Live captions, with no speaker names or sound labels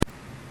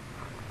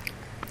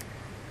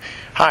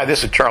Hi,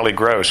 this is Charlie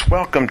Gross.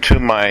 Welcome to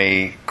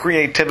my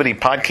Creativity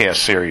Podcast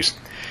series.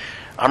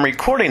 I'm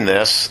recording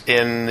this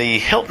in the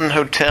Hilton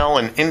Hotel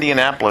in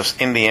Indianapolis,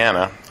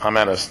 Indiana. I'm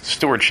at a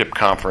stewardship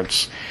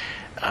conference.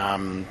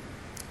 And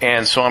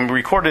so I'm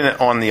recording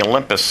it on the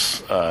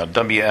Olympus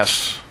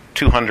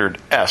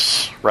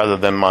WS200S rather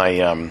than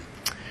my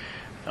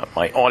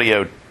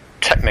Audio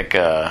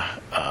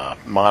Technica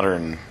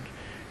modern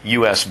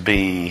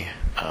USB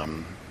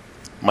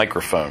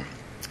microphone.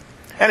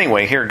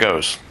 Anyway, here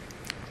goes.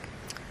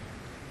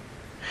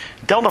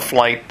 Delta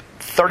Flight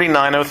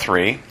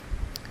 3903,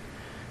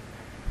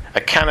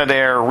 a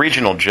Canadair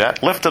regional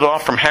jet, lifted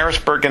off from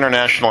Harrisburg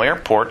International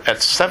Airport at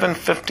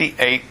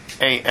 7:58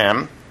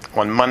 a.m.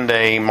 on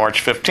Monday,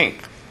 March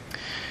 15th.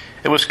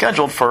 It was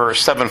scheduled for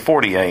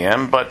 7:40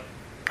 a.m., but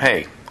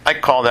hey, I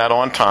call that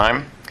on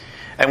time,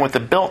 and with the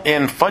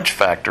built-in fudge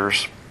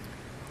factors,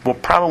 we'll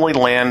probably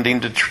land in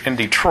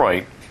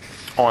Detroit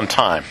on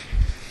time.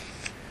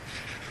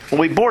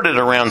 Well, we boarded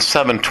around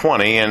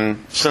 7:20,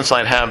 and since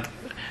I'd have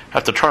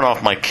to turn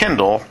off my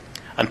Kindle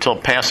until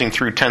passing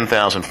through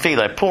 10,000 feet,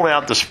 I pulled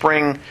out the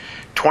spring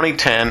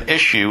 2010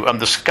 issue of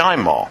the Sky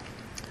Mall.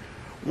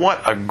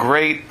 What a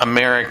great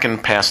American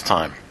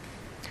pastime.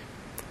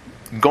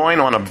 Going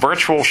on a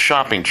virtual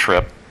shopping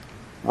trip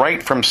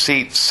right from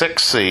seat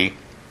 6C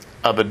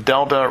of a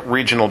Delta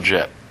regional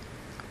jet.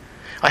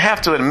 I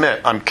have to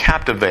admit I'm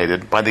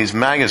captivated by these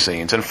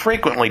magazines and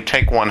frequently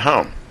take one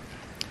home.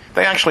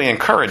 They actually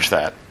encourage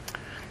that.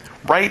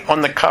 Right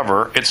on the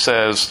cover it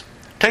says,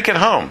 "Take it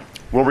home,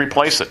 we'll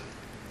replace it."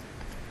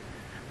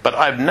 But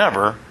I've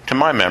never, to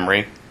my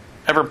memory,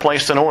 ever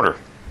placed an order.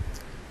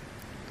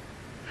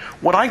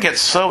 What I get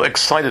so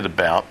excited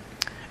about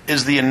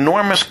is the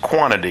enormous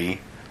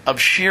quantity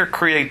of sheer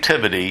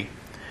creativity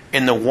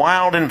in the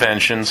wild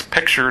inventions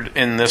pictured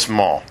in this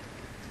mall.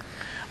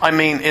 I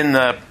mean, in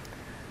the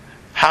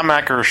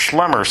Hamaker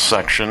Schlemmer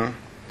section,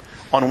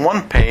 on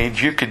one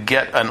page you could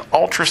get an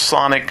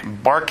ultrasonic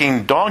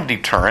barking dog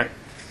deterrent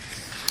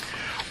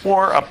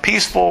or a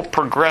peaceful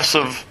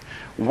progressive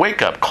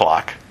wake-up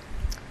clock,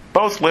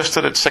 both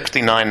listed at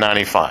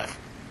 $69.95.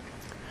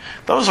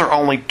 Those are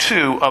only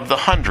two of the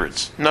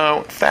hundreds,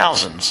 no,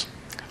 thousands,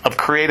 of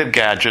creative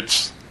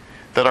gadgets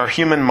that our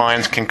human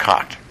minds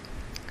concoct.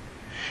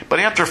 But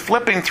after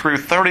flipping through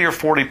 30 or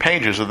 40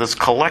 pages of this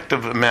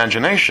collective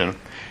imagination,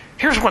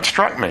 here's what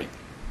struck me,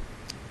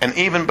 and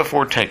even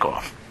before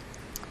takeoff.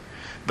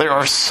 There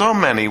are so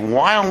many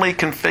wildly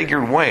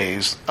configured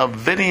ways of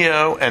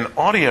video and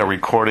audio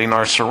recording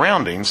our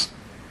surroundings,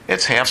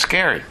 it's half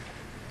scary.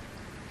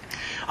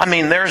 I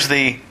mean, there's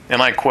the,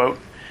 and I quote,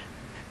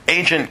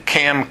 Agent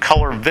Cam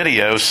Color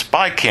Video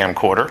Spy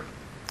Camcorder,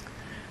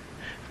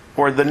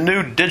 or the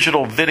new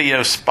digital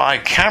video spy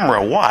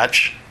camera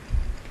watch,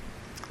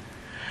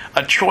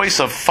 a choice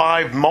of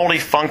 5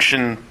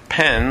 multifunction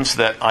pens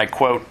that, I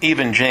quote,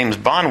 even James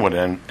Bond would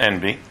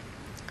envy,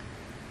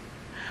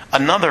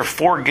 another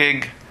 4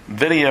 gig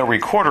video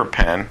recorder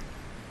pen,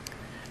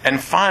 and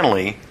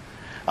finally,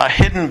 a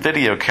hidden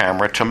video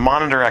camera to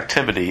monitor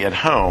activity at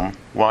home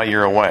while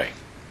you're away.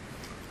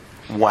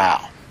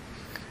 Wow.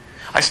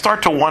 I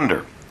start to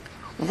wonder,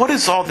 what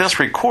does all this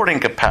recording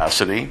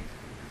capacity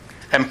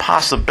and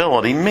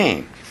possibility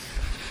mean?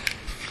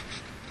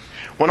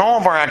 When all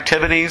of our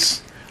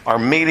activities, our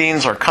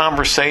meetings, our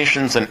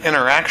conversations, and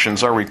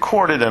interactions are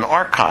recorded and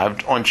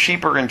archived on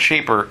cheaper and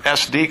cheaper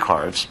SD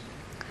cards,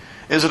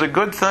 is it a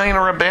good thing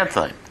or a bad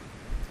thing?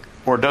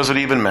 Or does it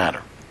even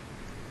matter?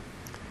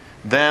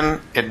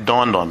 Then it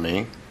dawned on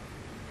me,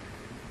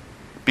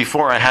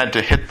 before I had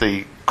to hit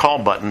the call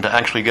button to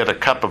actually get a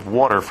cup of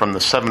water from the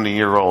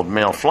 70-year-old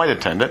male flight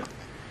attendant,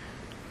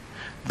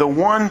 the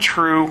one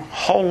true,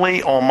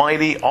 holy,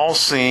 almighty,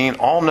 all-seeing,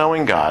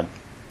 all-knowing God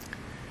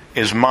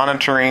is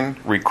monitoring,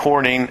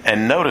 recording,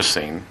 and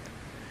noticing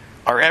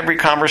our every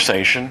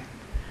conversation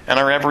and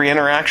our every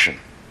interaction.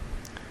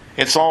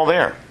 It's all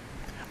there.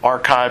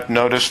 Archived,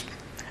 noticed,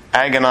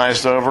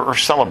 agonized over, or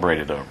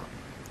celebrated over.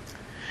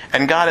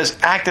 And God is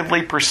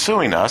actively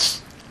pursuing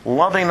us,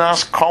 loving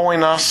us,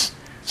 calling us,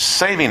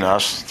 saving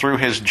us through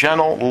His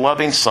gentle,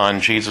 loving Son,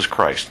 Jesus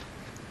Christ.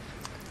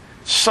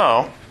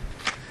 So,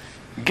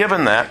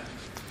 given that,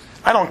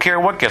 I don't care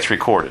what gets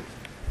recorded.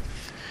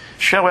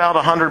 Show out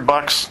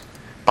 $100,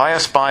 buy a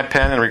spy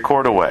pen, and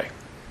record away.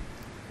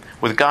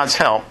 With God's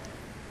help,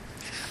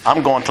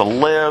 I'm going to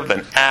live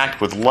and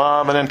act with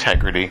love and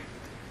integrity,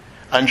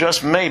 and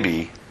just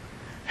maybe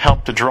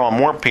help to draw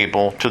more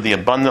people to the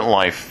abundant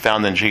life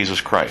found in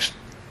Jesus Christ.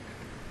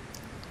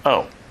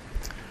 Oh,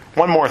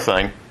 one more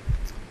thing.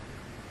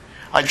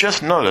 I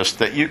just noticed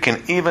that you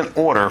can even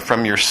order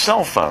from your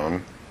cell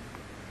phone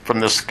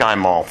from this Sky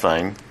Mall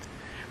thing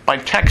by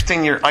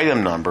texting your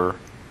item number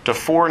to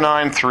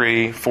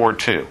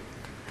 49342.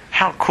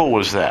 How cool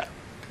is that?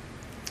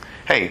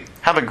 Hey,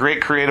 have a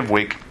great creative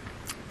week.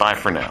 Bye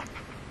for now.